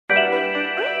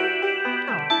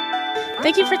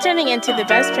Thank you for tuning in to the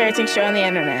best parenting show on the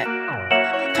internet,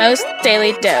 Post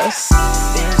Daily Dose.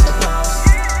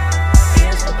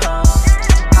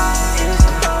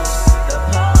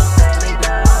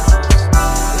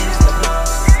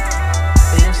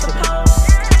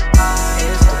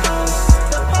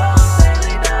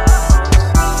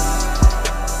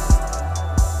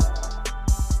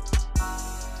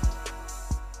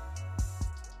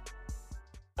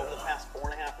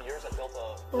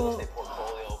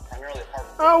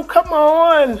 Oh, come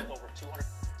on.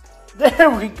 There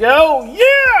we go.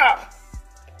 Yeah.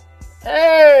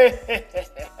 Hey.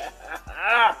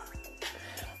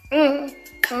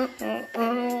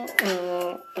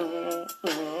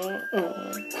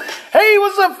 Hey,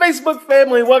 what's up, Facebook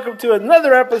family? Welcome to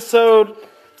another episode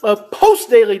of Post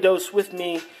Daily Dose with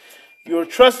me, your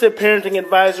trusted parenting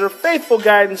advisor, faithful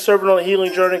guide, and servant on a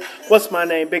healing journey. What's my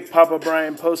name? Big Papa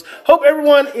Brian Post. Hope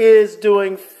everyone is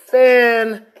doing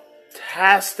fantastic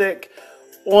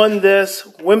on this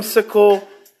whimsical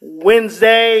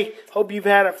Wednesday. Hope you've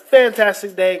had a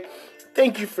fantastic day.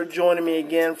 Thank you for joining me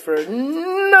again for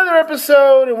another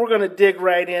episode, and we're going to dig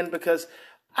right in because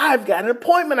I've got an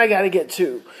appointment I got to get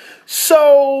to.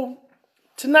 So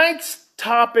tonight's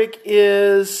topic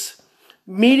is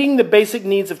meeting the basic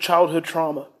needs of childhood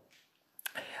trauma.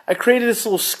 I created this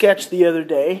little sketch the other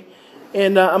day,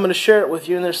 and I'm going to share it with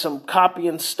you, and there's some copy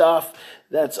and stuff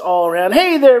that's all around.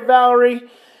 Hey there, Valerie.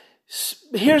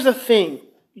 Here's the thing.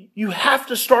 You have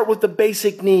to start with the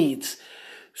basic needs.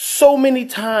 So many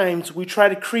times we try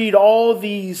to create all of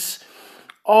these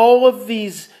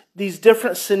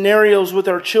different scenarios with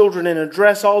our children and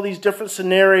address all these different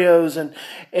scenarios and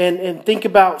think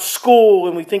about school,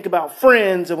 and we think about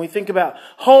friends, and we think about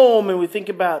home, and we think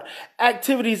about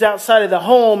activities outside of the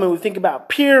home, and we think about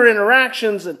peer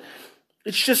interactions, and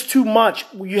it's just too much.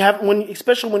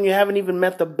 Especially when you haven't even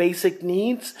met the basic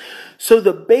needs. So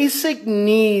the basic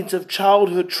needs of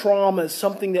childhood trauma is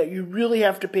something that you really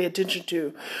have to pay attention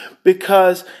to,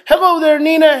 because hello there,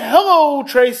 Nina. Hello,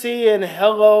 Tracy, and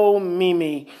hello,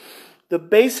 Mimi. The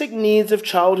basic needs of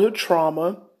childhood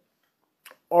trauma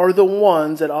are the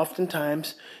ones that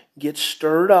oftentimes get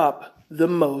stirred up the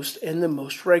most and on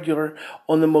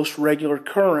the most regular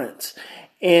occurrence.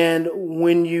 And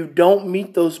when you don't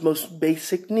meet those most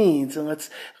basic needs, and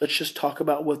let's just talk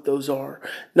about what those are.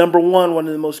 Number one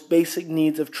of the most basic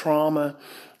needs of trauma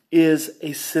is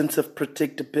a sense of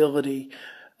predictability.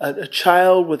 A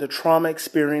child with a trauma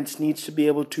experience needs to be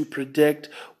able to predict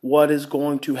what is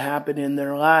going to happen in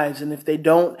their lives. And if they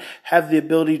don't have the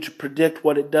ability to predict,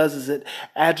 what it does is it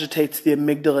agitates the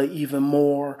amygdala even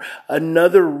more.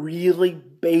 Another really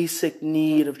basic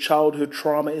need of childhood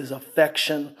trauma is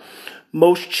affection.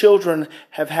 Most children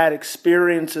have had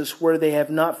experiences where they have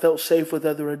not felt safe with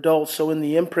other adults. So in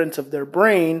the imprints of their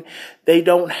brain, they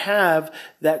don't have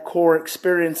that core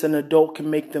experience an adult can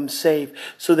make them safe.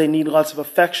 So they need lots of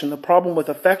affection. The problem with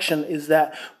affection is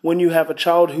that when you have a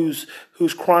child who's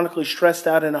chronically stressed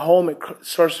out in a home, it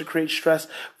starts to create stress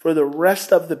for the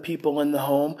rest of the people in the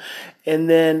home. And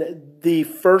then the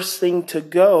first thing to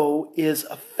go is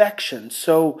affection.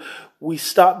 So we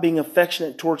stop being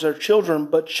affectionate towards our children,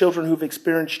 but children who've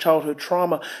experienced childhood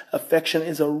trauma, affection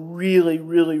is a really,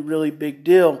 really, really big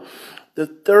deal. The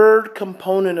third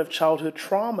component of childhood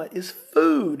trauma is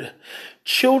food.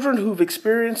 Children who've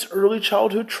experienced early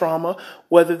childhood trauma,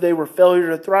 whether they were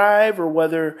failure to thrive or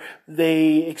whether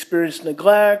they experienced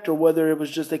neglect or whether it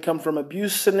was just they come from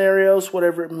abuse scenarios,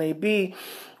 whatever it may be,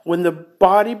 when the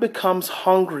body becomes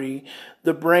hungry,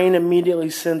 the brain immediately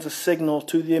sends a signal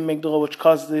to the amygdala, which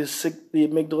causes the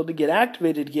amygdala to get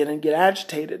activated again and get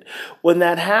agitated. When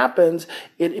that happens,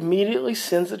 it immediately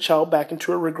sends the child back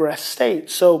into a regressed state.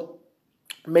 So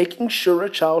making sure a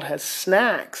child has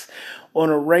snacks on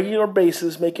a regular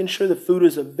basis, making sure the food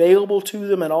is available to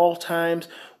them at all times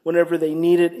whenever they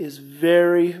need it is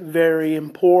very, very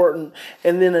important.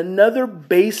 And then another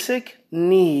basic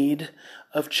need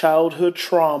of childhood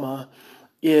trauma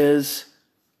is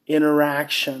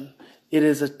interaction. It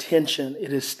is attention.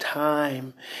 It is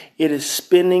time. It is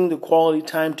spending the quality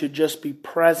time to just be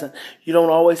present. You don't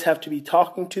always have to be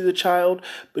talking to the child,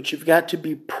 but you've got to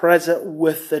be present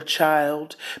with the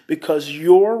child, because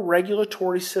your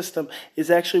regulatory system is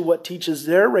actually what teaches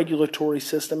their regulatory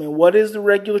system. And what is the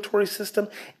regulatory system?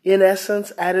 In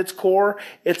essence, at its core,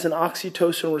 it's an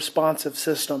oxytocin responsive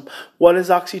system. What is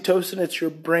oxytocin? It's your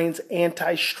brain's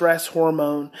anti-stress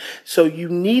hormone. So you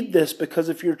need this, because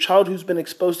if you're a child who's been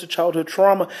exposed to childhood childhood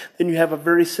trauma, then you have a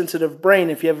very sensitive brain.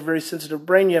 If you have a very sensitive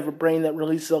brain, you have a brain that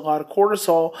releases a lot of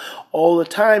cortisol all the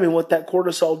time. And what that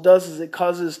cortisol does is it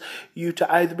causes you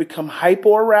to either become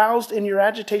hypo-aroused in your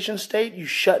agitation state, you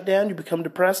shut down, you become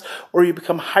depressed, or you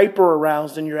become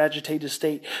hyper-aroused in your agitated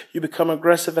state. You become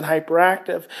aggressive and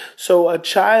hyperactive. So a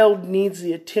child needs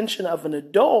the attention of an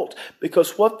adult,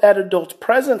 because what that adult's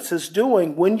presence is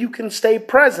doing, when you can stay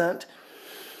present,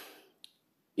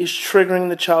 is triggering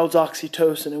the child's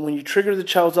oxytocin. And when you trigger the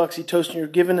child's oxytocin, you're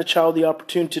giving the child the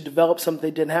opportunity to develop something they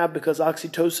didn't have, because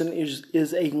oxytocin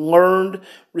is a learned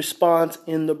response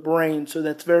in the brain. So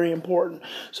that's very important.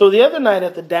 So the other night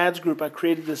at the dad's group, I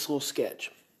created this little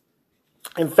sketch.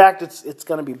 In fact, it's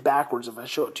going to be backwards if I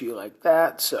show it to you like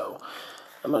that. So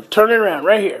I'm going to turn it around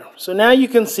right here. So now you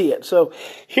can see it. So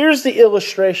here's the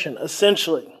illustration,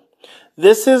 essentially.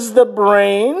 This is the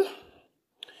brain.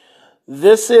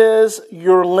 This is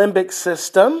your limbic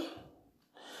system.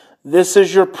 This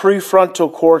is your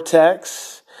prefrontal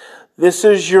cortex. This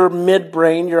is your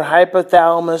midbrain, your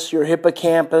hypothalamus, your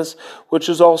hippocampus, which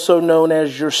is also known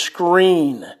as your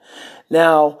screen.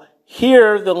 Now,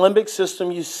 here, the limbic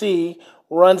system you see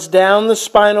runs down the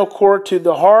spinal cord to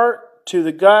the heart, to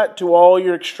the gut, to all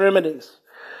your extremities.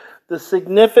 The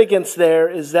significance there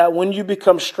is that when you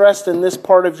become stressed in this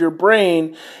part of your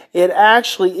brain, it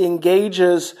actually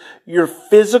engages your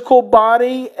physical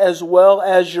body as well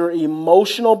as your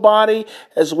emotional body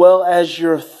as well as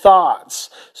your thoughts.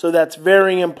 So that's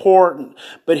very important.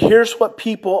 But here's what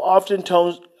people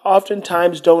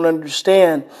oftentimes don't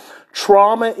understand.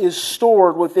 Trauma is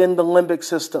stored within the limbic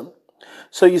system.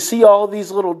 So you see all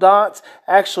these little dots.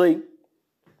 Actually,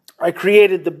 I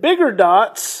created the bigger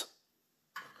dots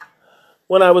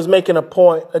when I was making a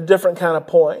point, a different kind of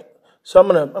point. So I'm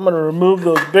gonna remove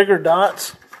those bigger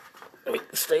dots. Let me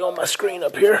stay on my screen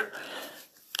up here.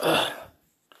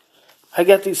 I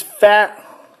got these I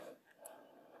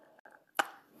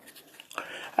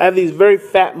have these very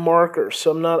fat markers,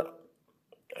 so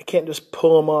I can't just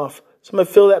pull them off. So I'm gonna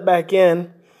fill that back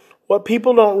in. What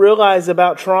people don't realize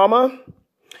about trauma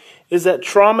is that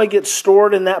trauma gets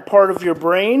stored in that part of your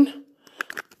brain,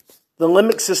 the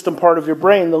limbic system part of your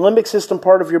brain. The limbic system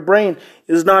part of your brain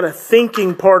is not a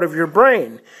thinking part of your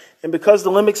brain. And because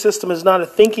the limbic system is not a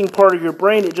thinking part of your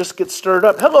brain, it just gets stirred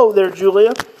up. Hello there,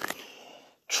 Julia.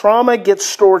 Trauma gets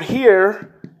stored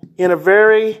here in a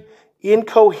very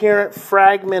incoherent,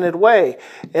 fragmented way.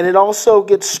 And it also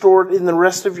gets stored in the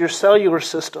rest of your cellular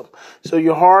system. So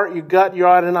your heart, your gut, your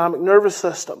autonomic nervous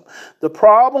system. The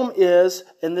problem is,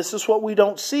 and this is what we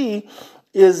don't see,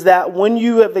 is that when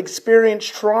you have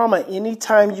experienced trauma,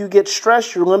 anytime you get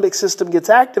stressed, your limbic system gets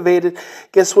activated.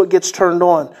 Guess what gets turned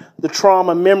on? The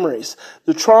trauma memories.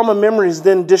 The trauma memories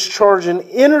then discharge an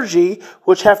energy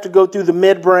which have to go through the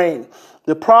midbrain.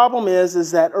 The problem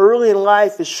is that early in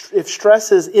life, if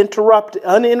stress is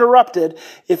uninterrupted,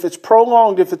 if it's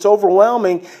prolonged, if it's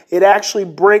overwhelming, it actually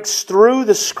breaks through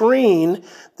the screen.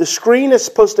 The screen is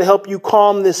supposed to help you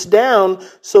calm this down,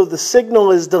 so the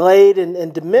signal is delayed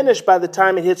and diminished by the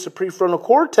time it hits the prefrontal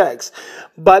cortex.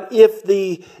 But if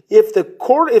the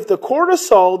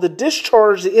cortisol, the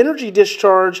discharge, the energy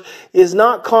discharge, is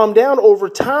not calmed down over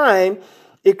time,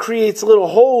 it creates little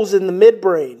holes in the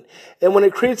midbrain. And when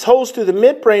it creates holes through the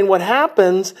midbrain, what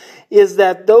happens is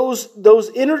that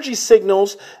those energy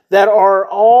signals that are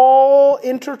all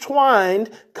intertwined,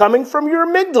 coming from your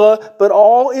amygdala, but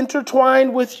all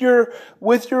intertwined with your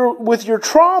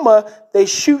trauma, they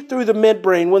shoot through the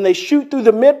midbrain. When they shoot through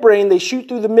the midbrain, they shoot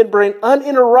through the midbrain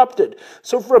uninterrupted.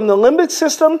 So from the limbic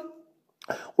system,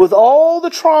 with all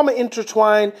the trauma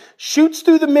intertwined, shoots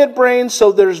through the midbrain,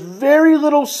 so there's very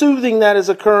little soothing that is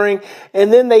occurring,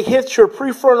 and then they hit your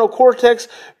prefrontal cortex,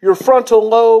 your frontal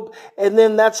lobe, and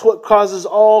then that's what causes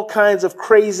all kinds of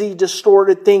crazy,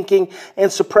 distorted thinking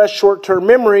and suppressed short-term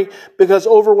memory, because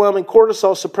overwhelming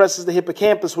cortisol suppresses the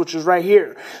hippocampus, which is right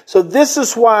here. So this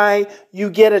is why you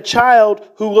get a child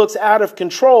who looks out of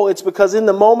control. It's because in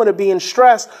the moment of being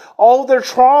stressed, all their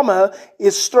trauma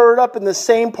is stirred up in the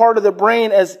same part of the brain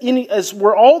as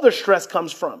where all their stress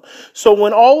comes from. So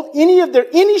when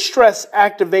any stress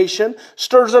activation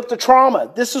stirs up the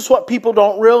trauma, this is what people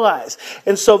don't realize.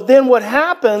 And so then what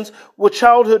happens with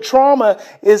childhood trauma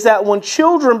is that when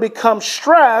children become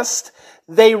stressed,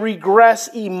 they regress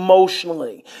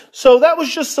emotionally. So that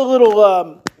was just a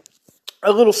little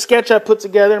sketch I put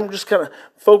together. I'm just kind of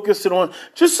focusing on,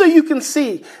 just so you can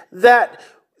see that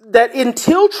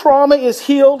until trauma is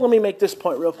healed, let me make this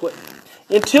point real quick.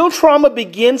 Until trauma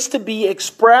begins to be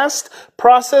expressed,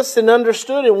 processed, and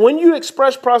understood, and when you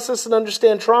express, process, and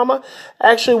understand trauma,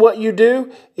 actually what you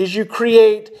do is you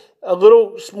create a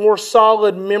little more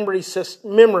solid memory.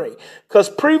 Because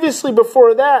previously,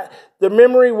 before that, the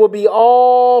memory will be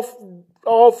all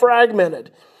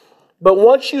fragmented. But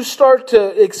once you start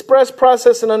to express,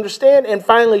 process, and understand, and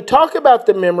finally talk about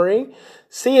the memory,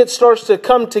 see, it starts to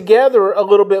come together a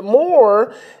little bit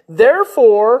more.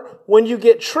 Therefore, when you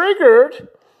get triggered,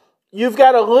 you've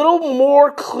got a little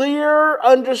more clear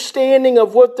understanding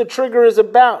of what the trigger is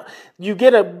about. You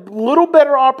get a little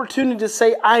better opportunity to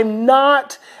say, I'm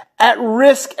not at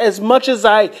risk as much as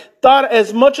I thought,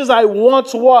 as much as I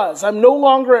once was. I'm no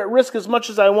longer at risk as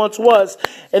much as I once was.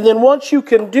 And then once you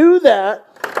can do that,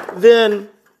 then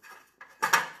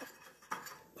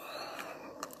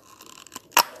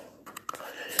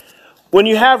when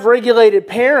you have regulated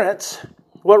parents,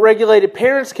 what regulated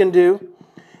parents can do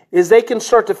is they can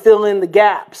start to fill in the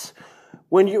gaps.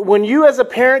 When you as a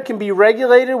parent can be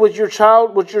regulated with your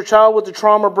child with the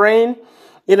trauma brain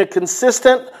in a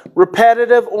consistent,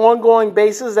 repetitive, ongoing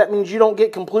basis, that means you don't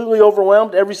get completely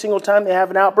overwhelmed every single time they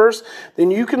have an outburst, then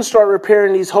you can start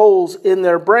repairing these holes in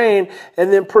their brain,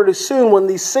 and then pretty soon when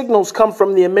these signals come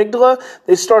from the amygdala,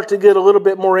 they start to get a little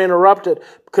bit more interrupted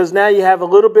because now you have a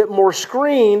little bit more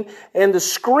screen, and the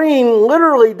screen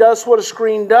literally does what a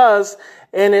screen does,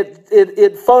 and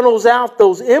it funnels out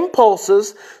those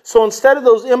impulses. So instead of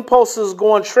those impulses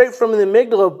going straight from the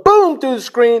amygdala, boom, through the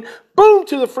screen, boom,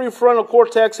 to the prefrontal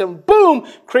cortex, and boom,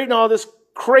 creating all this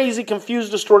crazy,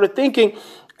 confused, distorted thinking,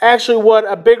 actually what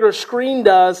a bigger screen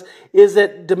does is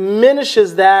it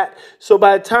diminishes that. So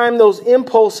by the time those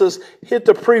impulses hit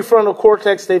the prefrontal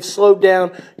cortex, they've slowed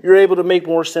down. You're able to make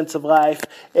more sense of life.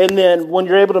 And then when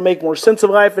you're able to make more sense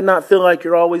of life and not feel like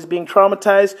you're always being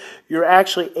traumatized, you're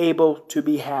actually able to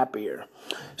be happier.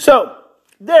 So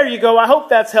there you go. I hope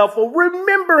that's helpful.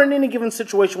 Remember, in any given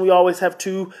situation, we always have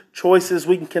two choices.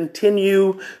 We can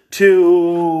continue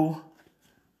to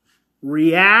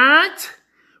react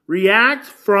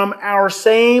from our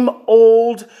same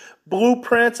old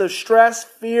blueprints of stress,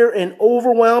 fear, and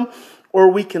overwhelm, or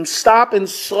we can stop and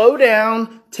slow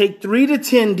down, take 3 to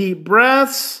 10 deep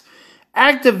breaths,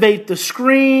 activate the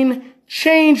screen,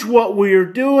 change what we are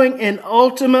doing, and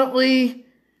ultimately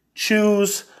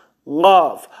choose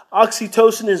love.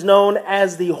 Oxytocin is known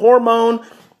as the hormone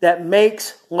that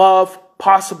makes love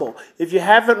possible. If you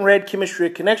haven't read Chemistry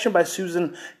of Connection by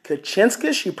Susan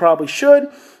Kachinskas, you probably should.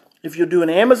 If you do an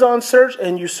Amazon search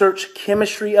and you search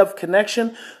Chemistry of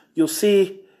Connection, you'll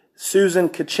see Susan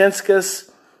Kachinskas,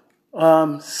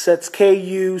 that's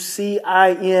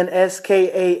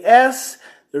Kucinskas.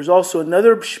 There's also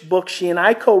another book she and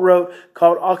I co-wrote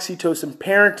called Oxytocin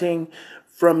Parenting,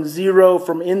 from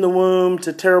in the womb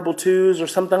to terrible twos or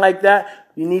something like that.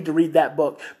 You need to read that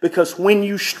book, because when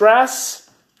you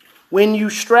stress,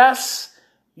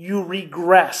 you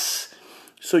regress.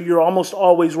 So you're almost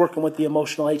always working with the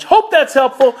emotional age. Hope that's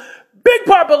helpful. Big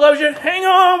Papa loves you. Hang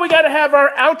on, we got to have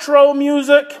our outro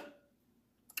music.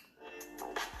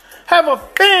 Have a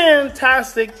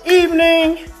fantastic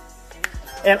evening,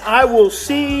 and I will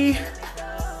see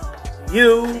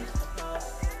you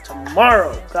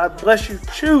tomorrow. God bless you.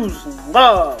 Choose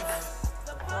love.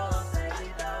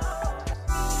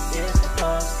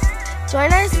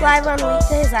 Join us live on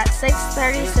weekdays at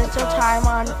 6:30 Central Time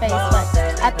on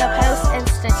Facebook at the Post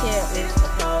Institute.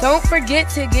 Don't forget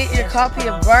to get your copy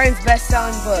of Brian's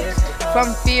best-selling book,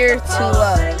 From Fear to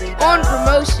Love, on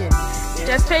promotion.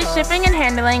 Just pay shipping and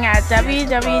handling at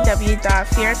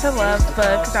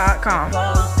www.feartolovebook.com.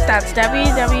 That's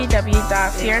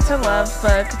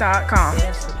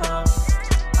www.feartolovebook.com.